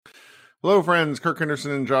Hello, friends. Kirk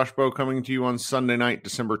Henderson and Josh Bowe coming to you on Sunday night,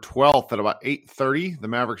 December 12th at about 8:30. The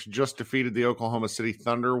Mavericks just defeated the Oklahoma City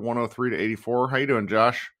Thunder 103-84. How you doing,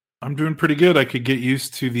 Josh? I'm doing pretty good. I could get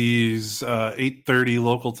used to these 8:30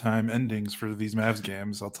 local time endings for these Mavs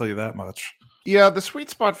games. I'll tell you that much. Yeah, the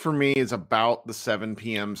sweet spot for me is about the 7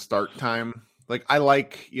 p.m. start time. Like I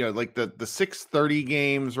like, like the 6:30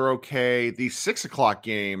 games are okay. These 6 o'clock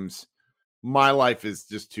games, my life is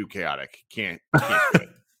just too chaotic. Can't do it.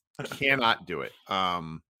 Cannot do it.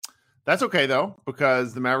 That's okay though,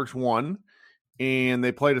 because the Mavericks won and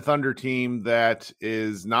they played a Thunder team that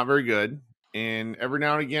is not very good. And every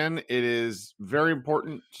now and again, it is very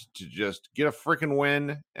important to just get a freaking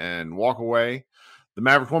win and walk away. The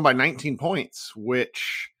Mavericks won by 19 points,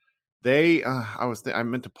 which they I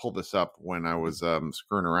meant to pull this up when I was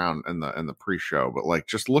screwing around in the pre-show, but like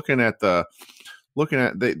just looking at they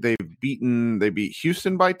beat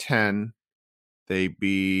Houston by 10. They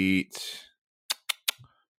beat,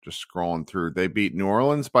 just scrolling through, they beat New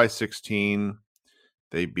Orleans by 16.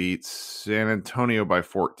 They beat San Antonio by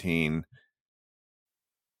 14.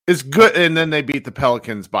 It's good. And then they beat the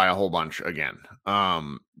Pelicans by a whole bunch again.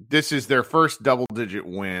 This is their first double-digit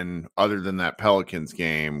win other than that Pelicans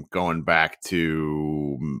game going back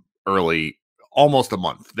to early, almost a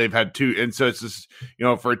month. They've had two. And so it's just,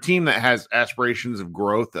 for a team that has aspirations of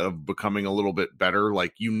growth, of becoming a little bit better,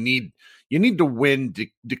 like you need to win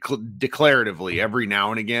declaratively every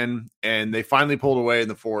now and again. And they finally pulled away in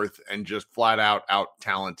the fourth and just flat out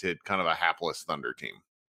talented kind of a hapless Thunder team.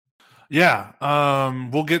 Yeah.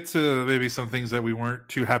 We'll get to maybe some things that we weren't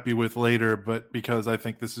too happy with later, but because I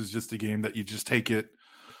think this is just a game that you just take it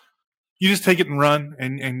and run,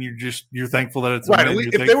 and you're thankful that it's right.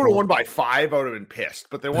 If they would have won by 5, I would have been pissed,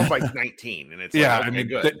 but they won by 19. And it's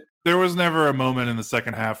good. There was never a moment in the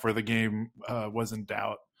second half where the game was in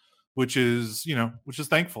doubt. Which is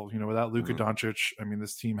thankful, without Luka Doncic. I mean,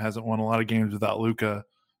 this team hasn't won a lot of games without Luka,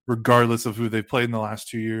 regardless of who they've played in the last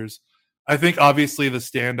 2 years. I think obviously the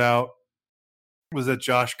standout was that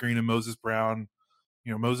Josh Green and Moses Brown.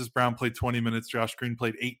 Moses Brown played 20 minutes. Josh Green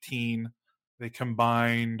played 18. They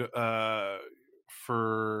combined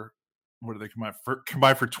for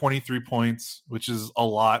 23 points, which is a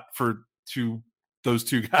lot for those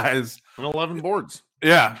two guys. And 11 boards.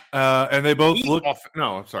 Yeah, and they both look.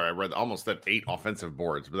 I'm sorry. I read almost that 8 offensive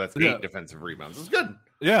boards, but that's 8 defensive rebounds. It's good.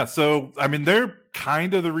 Yeah, so I mean, they're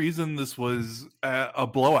kind of the reason this was a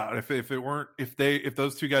blowout. If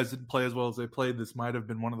those two guys didn't play as well as they played, this might have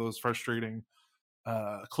been one of those frustrating,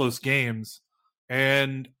 close games.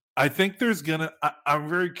 And I think I'm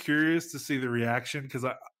very curious to see the reaction, because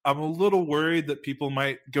I'm a little worried that people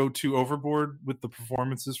might go too overboard with the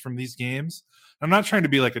performances from these games. I'm not trying to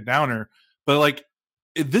be like a downer, but like,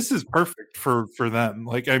 this is perfect for them.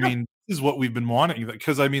 Like, I mean, this is what we've been wanting,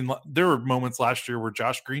 because I mean, there were moments last year where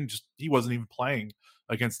Josh Green he wasn't even playing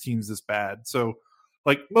against teams this bad. So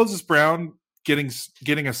like Moses Brown getting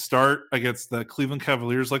a start against the Cleveland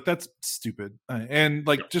Cavaliers, like that's stupid. And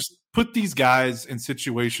like, just put these guys in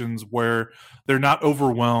situations where they're not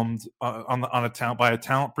overwhelmed by a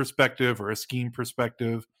talent perspective or a scheme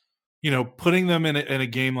perspective. Putting them in a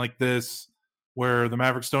game like this, where the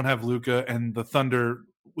Mavericks don't have Luka, and the Thunder,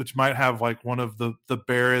 which might have like one of the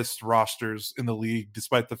barest rosters in the league,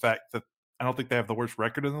 despite the fact that I don't think they have the worst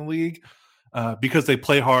record in the league, because they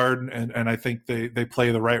play hard and I think they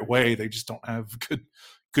play the right way. They just don't have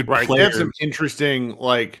good right. players. They have some interesting,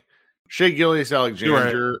 like Shai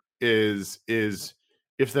Gilgeous-Alexander is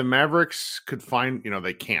if the Mavericks could find,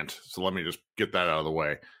 they can't. So let me just get that out of the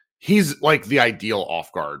way. He's like the ideal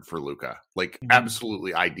off guard for Luka, like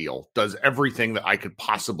absolutely ideal. Does everything that I could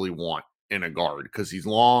possibly want in a guard, because he's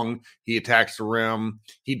long, he attacks the rim,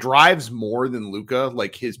 he drives more than Luka.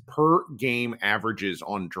 Like his per game averages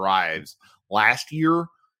on drives last year,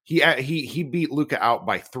 he beat Luka out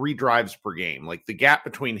by 3 drives per game. Like the gap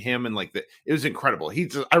between him and it was incredible.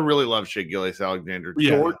 I really love Shai Gilgeous-Alexander.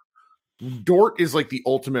 Yeah. Dort is like the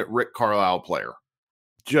ultimate Rick Carlisle player.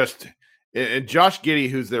 And Josh Giddey,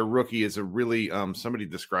 who's their rookie, is a really somebody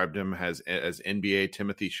described him as NBA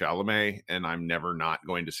Timothy Chalamet, and I'm never not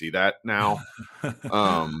going to see that now.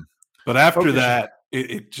 But after that,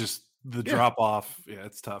 it just the drop off. Yeah,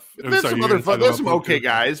 it's tough. There's some okay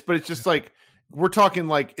guys, but it's just like we're talking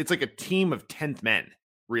like it's like a team of 10th men,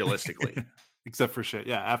 realistically, except for Shai.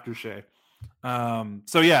 Yeah, after Shai.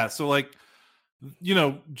 So like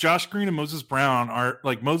Josh Green and Moses Brown are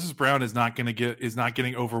like, Moses Brown is not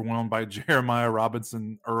getting overwhelmed by Jeremiah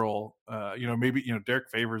Robinson Earl. Maybe Derek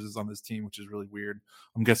Favors is on this team, which is really weird.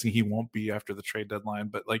 I'm guessing he won't be after the trade deadline,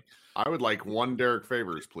 but like, I would like one Derek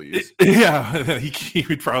Favors, please. Yeah, he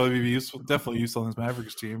would probably be definitely useful on this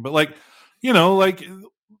Mavericks team. But like,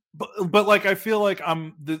 but like, I feel like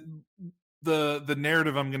I'm the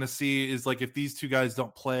narrative I'm going to see is like, if these two guys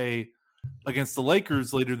don't play against the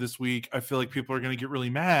Lakers later this week, I feel like people are going to get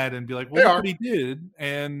really mad and be like, well, look what he did.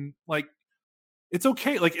 And like, it's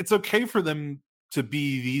okay. Like, it's okay for them to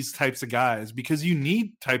be these types of guys, because you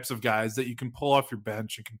need types of guys that you can pull off your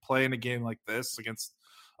bench and can play in a game like this against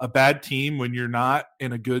a bad team when you're not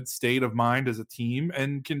in a good state of mind as a team,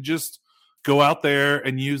 and can just go out there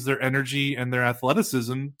and use their energy and their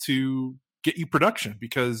athleticism to get you production.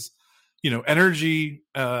 Because energy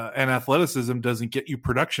and athleticism doesn't get you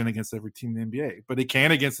production against every team in the NBA, but it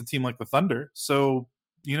can against a team like the Thunder. So,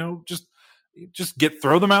 just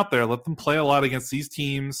throw them out there, let them play a lot against these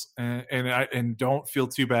teams, and don't feel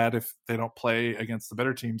too bad if they don't play against the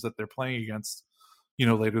better teams that they're playing against,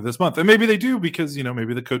 later this month. And maybe they do, because,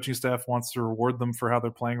 maybe the coaching staff wants to reward them for how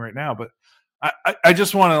they're playing right now. But I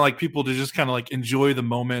just want to like people to just kind of like enjoy the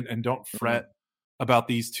moment and don't fret about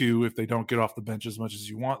these two if they don't get off the bench as much as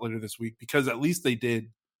you want later this week, because at least they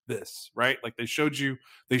did this, right? Like, they showed you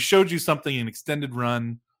something in extended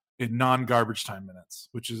run in non-garbage time minutes,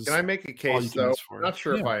 which is. Can I make a case though? I'm not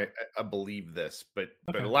sure if I believe this, but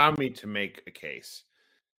allow me to make a case.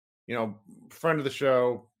 Friend of the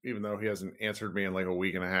show, even though he hasn't answered me in like a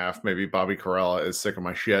week and a half, maybe Bobby Carella is sick of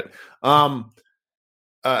my shit.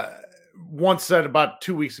 Once said about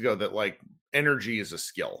 2 weeks ago that like energy is a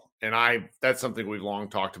skill. And that's something we've long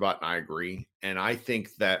talked about, and I agree. And I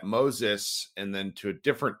think that Moses, and then to a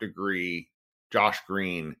different degree, Josh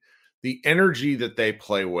Green, the energy that they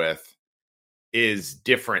play with is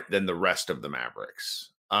different than the rest of the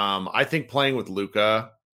Mavericks. I think playing with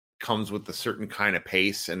Luka comes with a certain kind of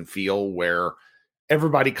pace and feel where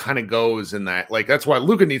everybody kind of goes in that. Like, that's why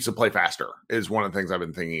Luka needs to play faster, is one of the things I've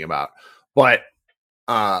been thinking about. But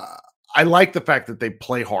I like the fact that they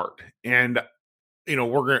play hard. And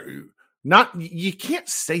you can't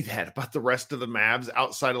say that about the rest of the Mavs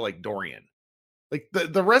outside of like Dorian. Like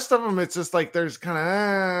the rest of them, it's just like there's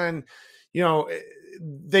kind of,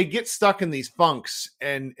 they get stuck in these funks,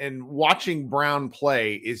 and watching Brown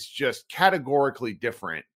play is just categorically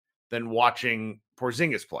different than watching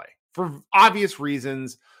Porzingis play for obvious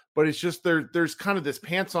reasons. But it's just there's kind of this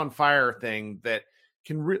pants on fire thing that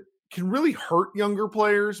can really hurt younger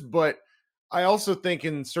players, but I also think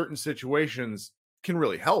in certain situations can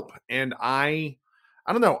really help. And I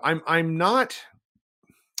don't know. I'm not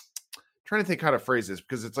trying to think how to phrase this,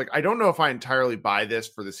 because it's like, I don't know if I entirely buy this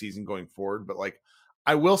for the season going forward, but like,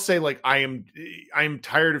 I will say, like, I'm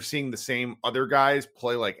tired of seeing the same other guys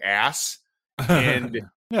play like ass. And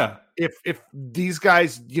yeah, if these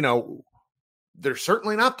guys, they're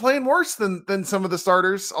certainly not playing worse than some of the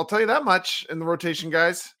starters. I'll tell you that much, in the rotation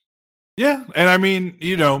guys. Yeah. And I mean,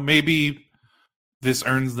 maybe this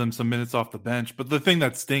earns them some minutes off the bench, but the thing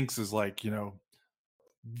that stinks is like,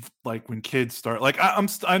 like when kids start, like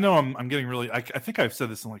I know I'm getting really, I think I've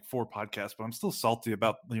said this in like 4 podcasts, but I'm still salty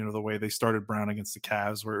about, the way they started Brown against the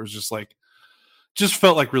Cavs, where it was just like, just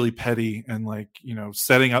felt like really petty, and like,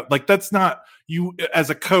 setting up, like, that's not you as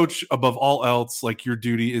a coach. Above all else, like, your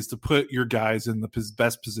duty is to put your guys in the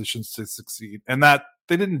best positions to succeed, and that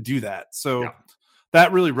they didn't do that. So yeah,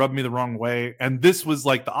 that really rubbed me the wrong way. And this was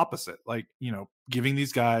like the opposite, like, giving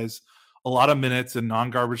these guys a lot of minutes in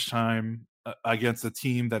non-garbage time against a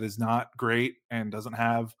team that is not great and doesn't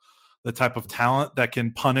have the type of talent that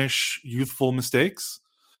can punish youthful mistakes,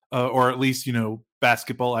 or at least,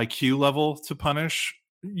 basketball IQ level to punish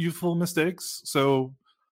youthful mistakes. So,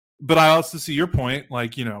 but I also see your point,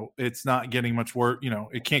 like, it's not getting much worse.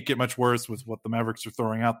 It can't get much worse with what the Mavericks are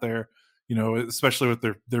throwing out there, especially with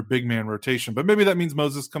their big man rotation. But maybe that means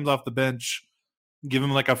Moses comes off the bench, give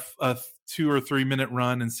him like a 2 or 3 minute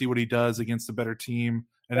run and see what he does against a better team.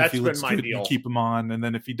 And if he looks good, you keep him on. And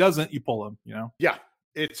then if he doesn't, you pull him, Yeah.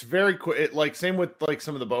 It's very quick. Like, same with like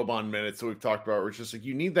some of the Boban minutes that we've talked about, where it's just like,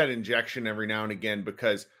 you need that injection every now and again,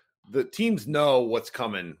 because the teams know what's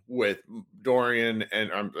coming with Dorian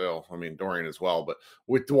and Dorian as well, but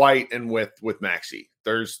with Dwight and with Maxey.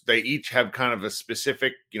 They each have kind of a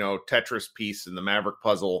specific, Tetris piece in the Maverick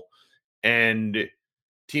puzzle, and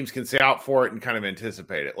teams can stay out for it and kind of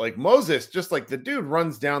anticipate it. Like Moses, just like the dude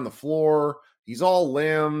runs down the floor. He's all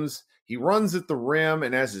limbs. he runs at the rim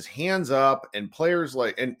and has his hands up, and players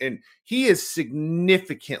like and he is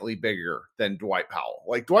significantly bigger than Dwight Powell.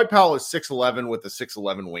 Like Dwight Powell is 6'11 with a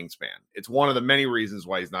 6'11 wingspan. It's one of the many reasons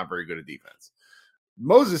why he's not very good at defense.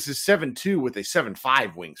 Moses is 7'2 with a 7'5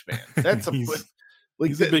 wingspan. That's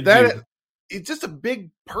he's a big dude. It's just a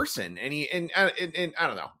big person, and I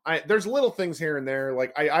don't know. There's little things here and there.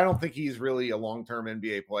 Like I don't think he's really a long-term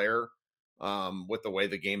NBA player with the way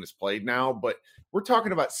the game is played now. But we're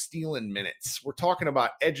talking about stealing minutes. We're talking about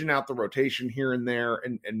edging out the rotation here and there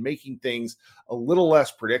and making things a little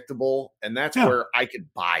less predictable. And that's where I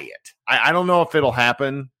could buy it. I don't know if it'll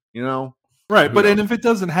happen, Right. But and if it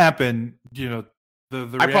doesn't happen, the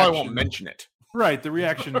I probably won't mention it. Right. The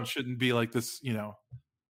reaction shouldn't be like this,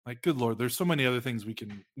 like, good Lord, there's so many other things we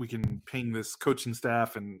can ping this coaching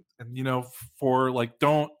staff and for like,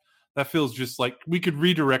 that feels just like we could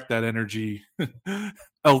redirect that energy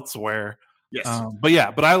elsewhere. Yes.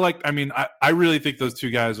 But I really think those two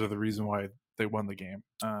guys are the reason why they won the game.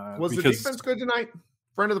 Was the defense good tonight?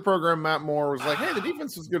 Friend of the program, Matt Moore, was like, hey, the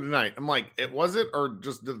defense was good tonight. I'm like, was it, or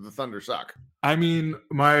just did the Thunder suck? I mean,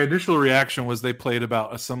 my initial reaction was they played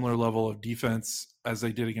about a similar level of defense as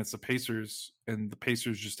they did against the Pacers, and the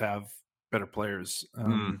Pacers just have better players.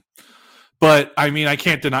 But I mean, I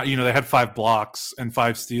can't deny, they had 5 blocks and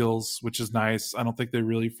 5 steals, which is nice. I don't think they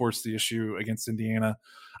really forced the issue against Indiana.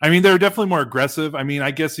 I mean, they were definitely more aggressive. I mean,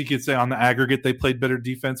 I guess you could say on the aggregate they played better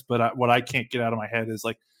defense, but what I can't get out of my head is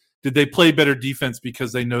like, did they play better defense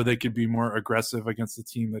because they know they could be more aggressive against a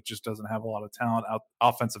team that just doesn't have a lot of talent,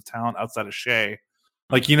 offensive talent outside of Shea?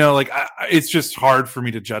 Like, it's just hard for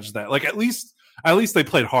me to judge that. Like, at least they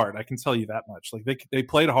played hard. I can tell you that much. Like they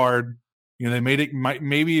played hard. They made it,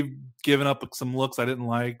 maybe giving up some looks I didn't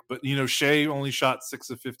like, but Shea only shot 6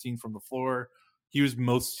 of 15 from the floor. He was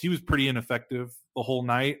pretty ineffective the whole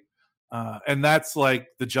night. And that's like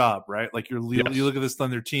the job, right? Like you look at this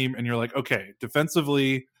Thunder team and you're like, okay,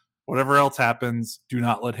 defensively, whatever else happens, do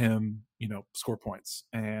not let him, score points.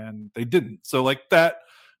 And they didn't. So like that,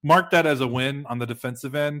 mark that as a win on the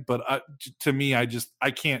defensive end. But to me, I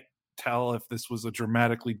can't tell if this was a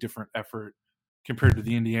dramatically different effort compared to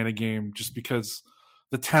the Indiana game, just because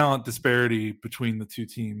the talent disparity between the two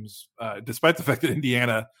teams, despite the fact that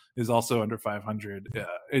Indiana is also under 500,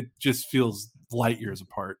 it just feels light years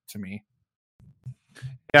apart to me.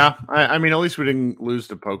 Yeah, I mean, at least we didn't lose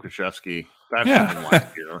to Pokusevski. That happened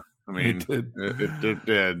last year. I mean, it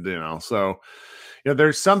did, So,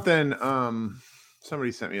 there's something.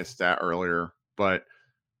 Somebody sent me a stat earlier, but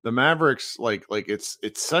the Mavericks, like it's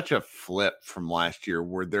such a flip from last year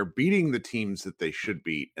where they're beating the teams that they should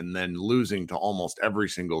beat and then losing to almost every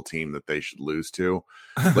single team that they should lose to.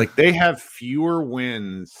 Like they have fewer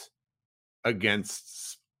wins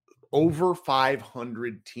against over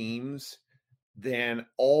 500 teams than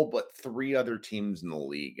all but 3 other teams in the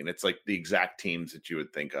league. And it's like the exact teams that you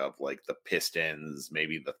would think of, like the Pistons,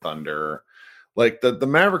 maybe the Thunder. Like the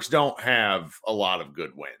Mavericks don't have a lot of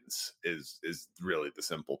good wins is really the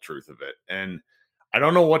simple truth of it. And I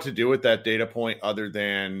don't know what to do with that data point other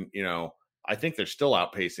than, I think they're still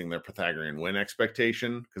outpacing their Pythagorean win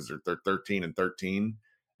expectation because they're 13-13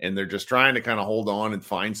 and they're just trying to kind of hold on and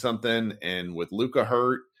find something. And with Luka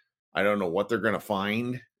hurt, I don't know what they're going to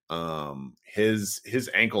find. His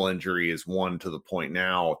ankle injury is one to the point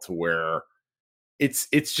now to where it's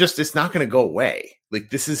not going to go away. Like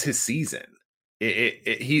this is his season.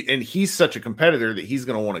 He's such a competitor that he's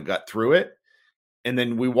going to want to gut through it. And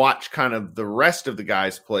then we watch kind of the rest of the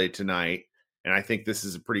guys play tonight. And I think this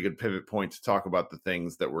is a pretty good pivot point to talk about the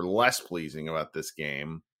things that were less pleasing about this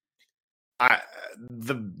game.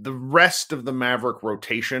 The rest of the Maverick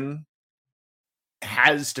rotation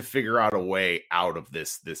has to figure out a way out of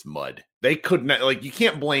this mud. They couldn't, you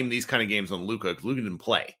can't blame these kind of games on Luka because Luka didn't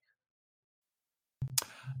play.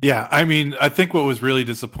 Yeah, I mean, I think what was really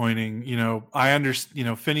disappointing, I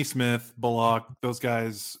understand, Finney Smith, Bullock, those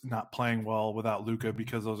guys not playing well without Luka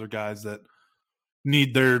because those are guys that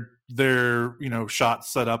need their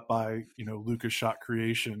shots set up by, Luka's shot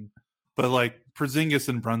creation. But like Porzingis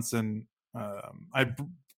and Brunson,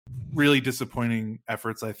 really disappointing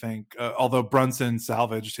efforts, I think. Although Brunson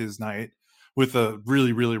salvaged his night with a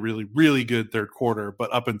really, really, really, really good third quarter.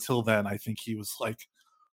 But up until then, I think he was like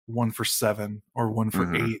 1 for 7 or 1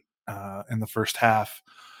 for 8 in the first half.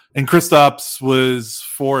 And Kristaps was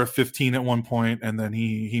 4 of 15 at one point, and then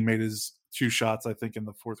he made his 2 shots, I think, in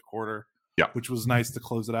the fourth quarter, which was nice to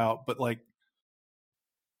close it out. But like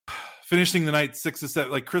finishing the night 6 to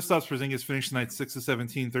 7, like Kristaps Porzingis finished the night 6 to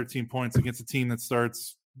 17, 13 points against a team that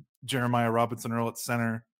starts Jeremiah Robinson Earl at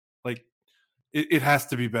center. Like it has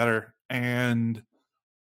to be better. And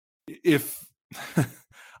if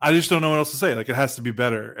I just don't know what else to say. Like, it has to be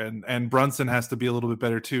better, and Brunson has to be a little bit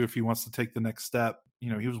better too if he wants to take the next step.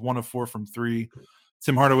 You know, he was 1 of 4 from 3.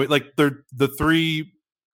 Tim Hardaway, like they're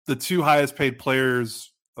the two highest paid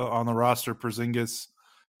players on the roster, Porzingis,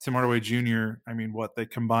 Tim Hardaway Jr. I mean, what they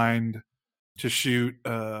combined to shoot,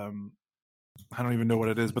 I don't even know what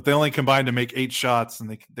it is, but they only combined to make 8 shots,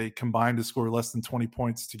 and they combined to score less than 20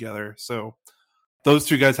 points together. So those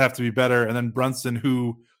two guys have to be better. And then Brunson,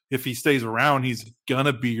 who, if he stays around, he's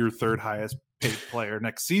gonna be your third highest paid player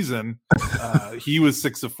next season. He was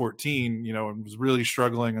 6 of 14, you know, and was really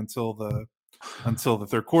struggling until the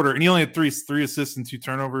third quarter, and he only had three assists and 2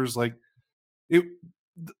 turnovers. Like,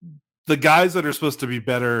 the guys that are supposed to be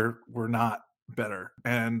better were not better,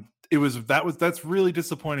 and that's really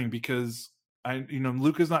disappointing because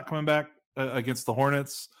Luka's not coming back against the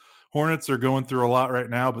Hornets. Hornets are going through a lot right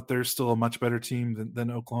now, but they're still a much better team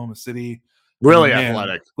than Oklahoma City. Really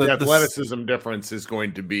athletic. The athleticism difference is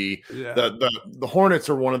going to be the Hornets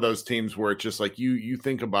are one of those teams where it's just like you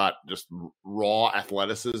think about just raw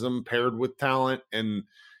athleticism paired with talent, and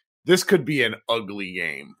this could be an ugly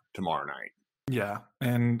game tomorrow night. Yeah,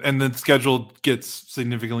 and the schedule gets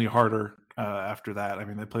significantly harder after that. I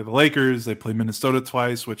mean, they play the Lakers, they play Minnesota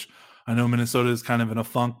twice, which I know Minnesota is kind of in a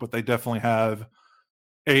funk, but they definitely have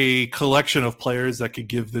a collection of players that could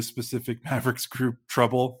give this specific Mavericks group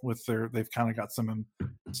trouble with they've kind of got some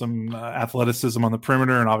athleticism on the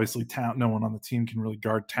perimeter, and obviously no one on the team can really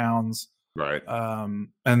guard Towns. Right. And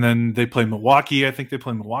then they play Milwaukee. I think they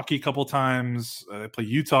play Milwaukee a couple times. They play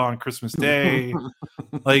Utah on Christmas Day.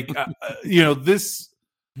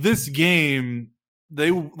 This game,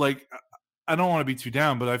 I don't want to be too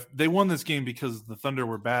down, but they won this game because the Thunder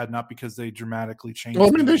were bad, not because they dramatically changed. Well,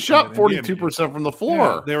 I mean, they shot 42% from the floor.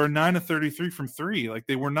 Yeah, they were 9 of 33 from 3. Like,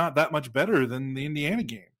 they were not that much better than the Indiana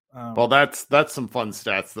game. Well, that's some fun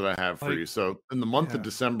stats that I have for you. So in the month of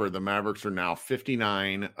December, the Mavericks are now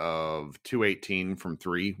 59 of 218 from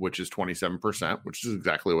 3, which is 27%, which is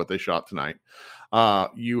exactly what they shot tonight.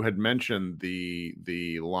 You had mentioned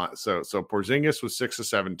the line. So Porzingis was 6 of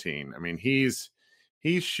 17. I mean, he's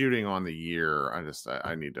shooting on the year.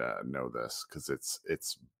 I need to know this because it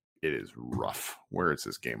is rough. Where is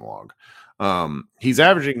his game log? He's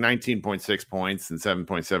averaging 19.6 points and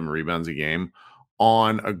 7.7 rebounds a game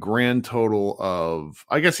on a grand total of,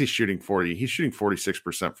 I guess he's shooting 40. He's shooting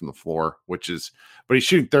 46% from the floor, but he's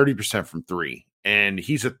shooting 30% from 3, and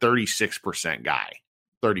he's a 36% guy,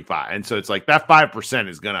 35. And so it's like that 5%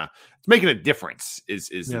 is it's making a difference is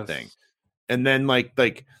the thing. And then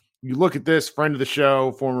like you look at this, friend of the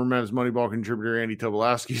show, former Mavs Moneyball contributor Andy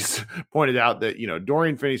Tobolowski's pointed out that,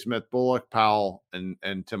 Dorian Finney-Smith, Bullock, Powell, and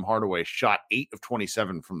Tim Hardaway shot 8 of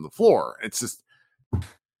 27 from the floor. It's just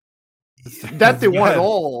that they won it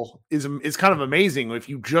all is kind of amazing if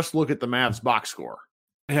you just look at the Mavs box score.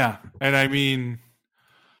 Yeah, and I mean,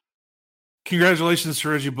 congratulations to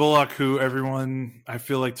Reggie Bullock, who everyone I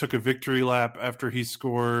feel like took a victory lap after he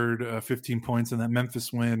scored 15 points in that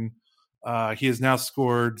Memphis win. He has now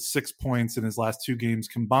scored 6 points in his last 2 games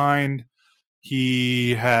combined.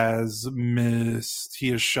 He has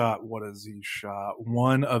shot, what has he shot?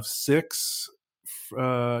 1 of 6.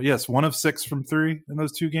 1 of 6 from 3 in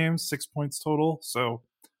those 2 games, 6 points total. So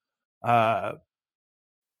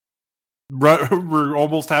we're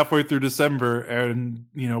almost halfway through December, and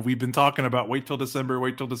we've been talking about wait till December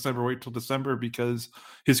because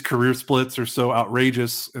his career splits are so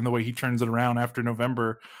outrageous in the way he turns it around after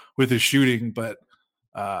November with his shooting. But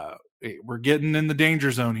we're getting in the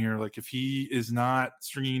danger zone here. Like, if he is not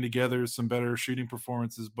stringing together some better shooting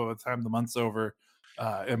performances by the time the month's over,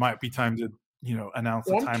 it might be time to announce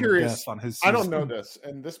the time of death on his season. I don't know this,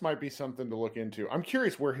 and this might be something to look into. I'm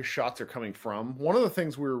curious where his shots are coming from. One of the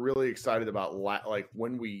things we were really excited about, like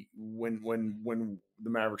when the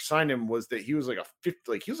Mavericks signed him, was that he was like a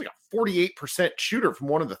 48% shooter from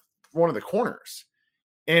one of the corners.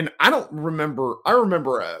 And I remember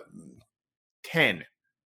 10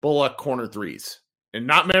 Bullock corner threes, and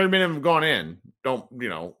not many of them have gone in.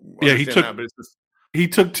 He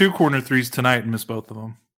took 2 corner threes tonight and missed both of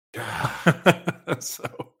them. So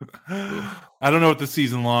I don't know what the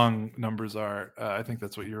season long numbers are. I think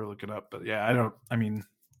that's what you were looking up, but yeah,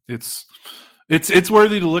 it's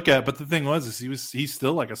worthy to look at. But the thing is he's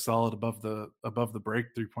still like a solid above the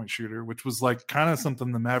break 3-point shooter, which was like kind of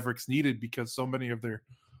something the Mavericks needed because so many of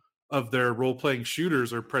their role playing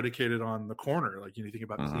shooters are predicated on the corner. Like, you think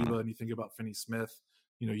about Cleveland, you think about Finney-Smith,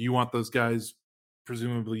 you want those guys,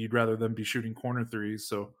 presumably you'd rather them be shooting corner threes.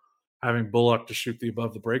 So having Bullock to shoot the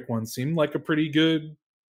above the break one seemed like a pretty good,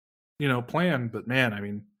 plan. But man, I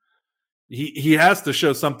mean, he has to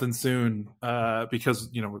show something soon because,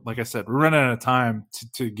 like I said, we're running out of time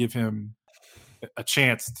to give him a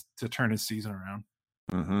chance to turn his season around.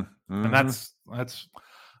 And that's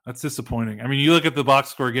disappointing. I mean, you look at the box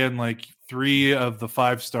score again, like 3 of the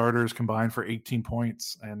 5 starters combined for 18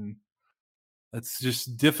 points, and it's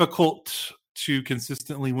just difficult to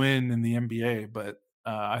consistently win in the NBA. But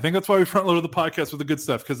I think that's why we front loaded the podcast with the good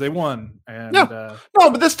stuff, because they won. And no,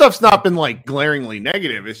 but this stuff's not been like glaringly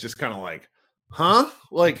negative. It's just kind of like, huh?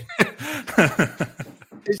 Like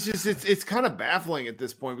it's kind of baffling at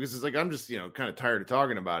this point, because it's like I'm just kind of tired of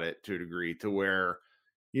talking about it to a degree, to where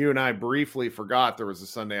you and I briefly forgot there was a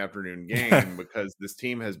Sunday afternoon game because this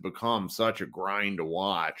team has become such a grind to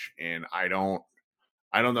watch, and I don't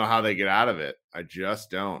know how they get out of it. I just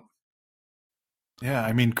don't. Yeah,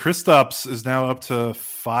 I mean, Kristaps is now up to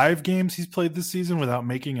 5 games he's played this season without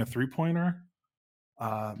making a 3-pointer.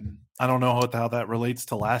 I don't know how that relates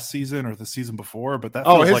to last season or the season before, but that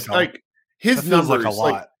feels his numbers, like a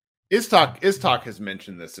lot. Iztok has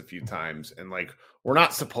mentioned this a few times, and like, we're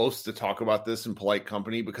not supposed to talk about this in polite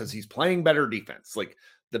company because he's playing better defense. Like,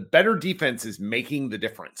 the better defense is making the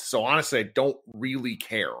difference. So honestly, I don't really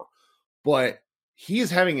care, but he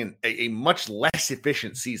is having a much less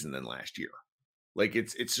efficient season than last year. Like,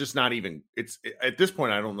 it's just not even, at this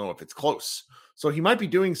point, I don't know if it's close. So he might be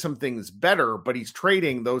doing some things better, but he's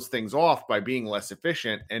trading those things off by being less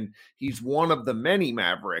efficient. And he's one of the many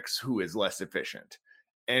Mavericks who is less efficient.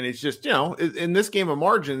 And it's just, in this game of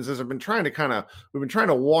margins, as we've been trying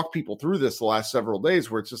to walk people through this the last several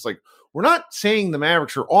days, where it's just like, we're not saying the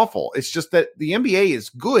Mavericks are awful. It's just that the NBA is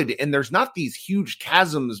good, and there's not these huge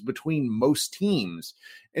chasms between most teams.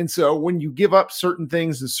 And so when you give up certain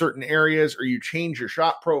things in certain areas, or you change your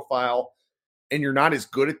shot profile and you're not as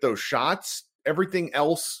good at those shots, everything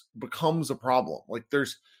else becomes a problem. Like,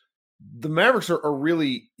 the Mavericks are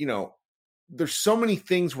really, there's so many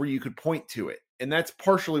things where you could point to it. And that's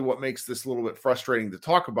partially what makes this a little bit frustrating to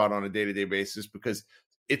talk about on a day-to-day basis, because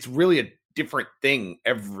it's really a different thing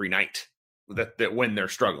every night that when they're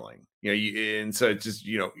struggling, and so it's just,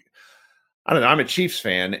 I don't know. I'm a Chiefs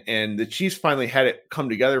fan, and the Chiefs finally had it come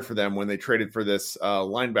together for them when they traded for this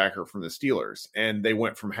linebacker from the Steelers. And they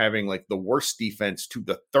went from having like the worst defense to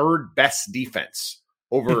the 3rd best defense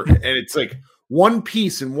over. And it's like one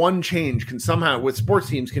piece and one change can somehow, with sports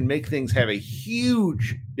teams, can make things have a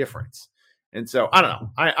huge difference. And so I don't know.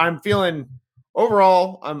 I'm feeling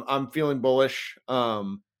overall, I'm feeling bullish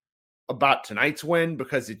about tonight's win,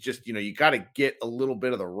 because it just, you got to get a little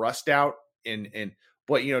bit of the rust out,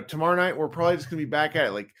 but tomorrow night we're probably just gonna be back at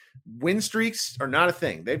it. Like, win streaks are not a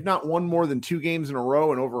thing. They've not won more than 2 games in a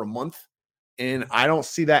row in over a month, and I don't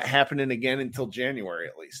see that happening again until January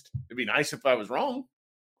at least. It'd be nice if I was wrong.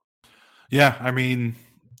 Yeah, I mean,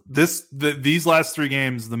 these last 3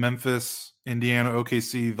 games, the Memphis, Indiana,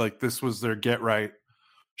 OKC, like, this was their get right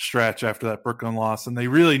stretch after that Brooklyn loss, and they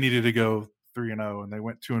really needed to go 3-0, and they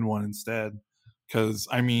went 2-1 instead. Because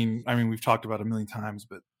I mean, we've talked about it a million times,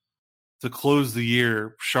 but to close the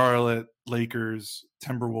year, Charlotte, Lakers,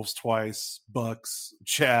 Timberwolves twice, Bucks,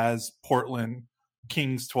 Jazz, Portland,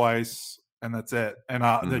 Kings twice, and that's it. And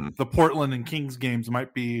the Portland and Kings games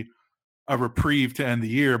might be a reprieve to end the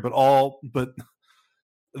year, but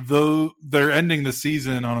though they're ending the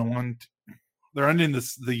season on they're ending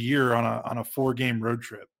the year on a 4-game road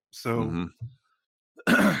trip. So,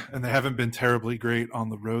 and they haven't been terribly great on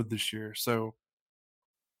the road this year. So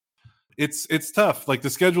it's tough. Like, the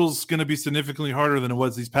schedule's going to be significantly harder than it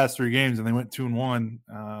was these past 3 games, and they went 2-1.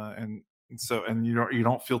 And you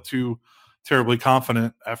don't feel too terribly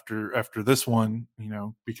confident after this one,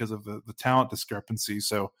 because of the talent discrepancy.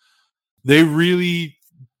 So they really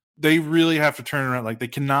have to turn around. Like, they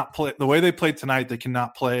cannot play the way they played tonight. They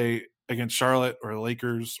cannot play against Charlotte or the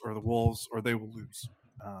Lakers or the Wolves, or they will lose.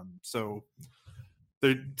 So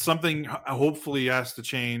something hopefully has to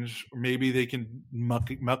change. Maybe they can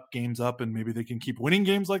muck games up, and maybe they can keep winning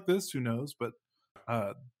games like this. Who knows? But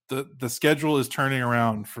the schedule is turning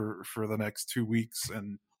around for the next 2 weeks,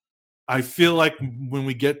 and I feel like when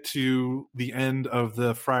we get to the end of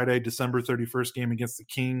the Friday, December 31st game against the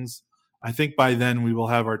Kings, I think by then we will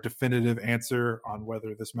have our definitive answer on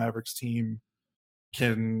whether this Mavericks team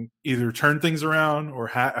can either turn things around or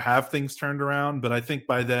have things turned around. But I think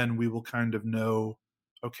by then we will kind of know,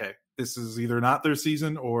 okay, this is either not their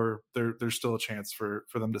season, or there's still a chance for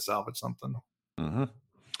them to salvage something. All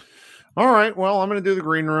right. Well, I'm going to do the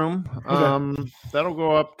green room. Okay. That'll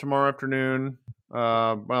go up tomorrow afternoon.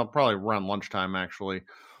 Well, probably around lunchtime, actually.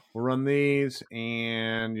 We'll run these,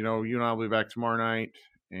 and, you and I will be back tomorrow night,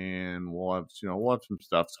 and we'll have some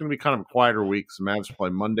stuff. It's going to be kind of a quieter week. So Mavs play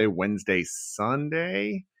Monday, Wednesday,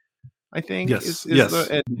 Sunday. I think. Yes,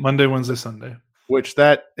 Monday, Wednesday, Sunday. Which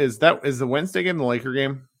is the Wednesday game, the Laker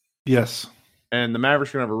game? Yes. And the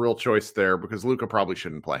Mavericks are going to have a real choice there because Luka probably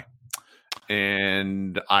shouldn't play.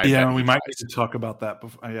 And we might need to talk about that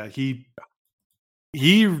before.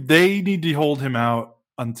 They need to hold him out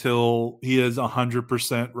until he is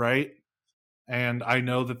 100% right. And I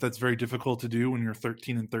know that that's very difficult to do when you're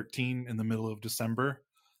 13-13 in the middle of December.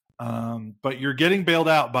 But you're getting bailed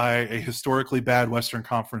out by a historically bad Western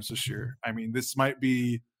Conference this year. I mean, this might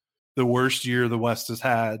be the worst year the West has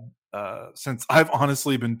had since I've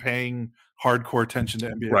honestly been paying hardcore attention to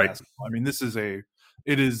NBA basketball. I mean,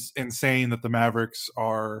 it is insane that the Mavericks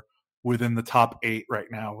are within the top 8 right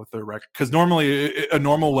now with their record. Because normally a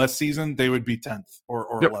normal West season, they would be 10th or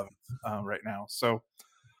 11th right now. So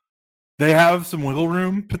they have some wiggle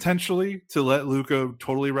room potentially to let Luka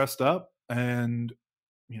totally rest up. And,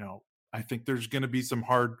 I think there's going to be some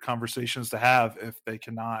hard conversations to have if they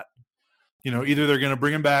cannot, either they're going to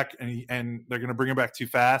bring him back and they're going to bring him back too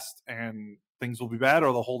fast and things will be bad,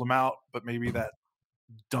 or they'll hold him out, but maybe that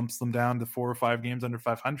dumps them down to 4 or 5 games under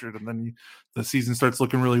 500 and then the season starts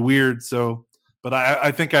looking really weird. So, but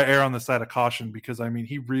I think I err on the side of caution because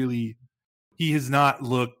he has not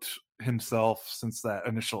looked himself since that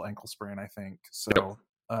initial ankle sprain, I think. So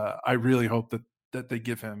I really hope that they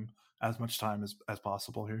give him as much time as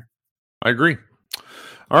possible here. I agree.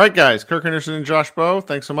 All right, guys. Kirk Henderson and Josh Bowe,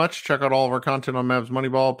 thanks so much. Check out all of our content on Mavs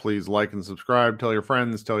Moneyball. Please like and subscribe. Tell your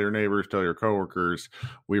friends, tell your neighbors, tell your coworkers.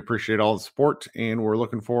 We appreciate all the support, and we're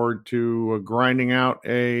looking forward to grinding out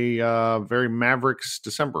a very Mavericks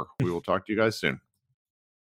December. We will talk to you guys soon.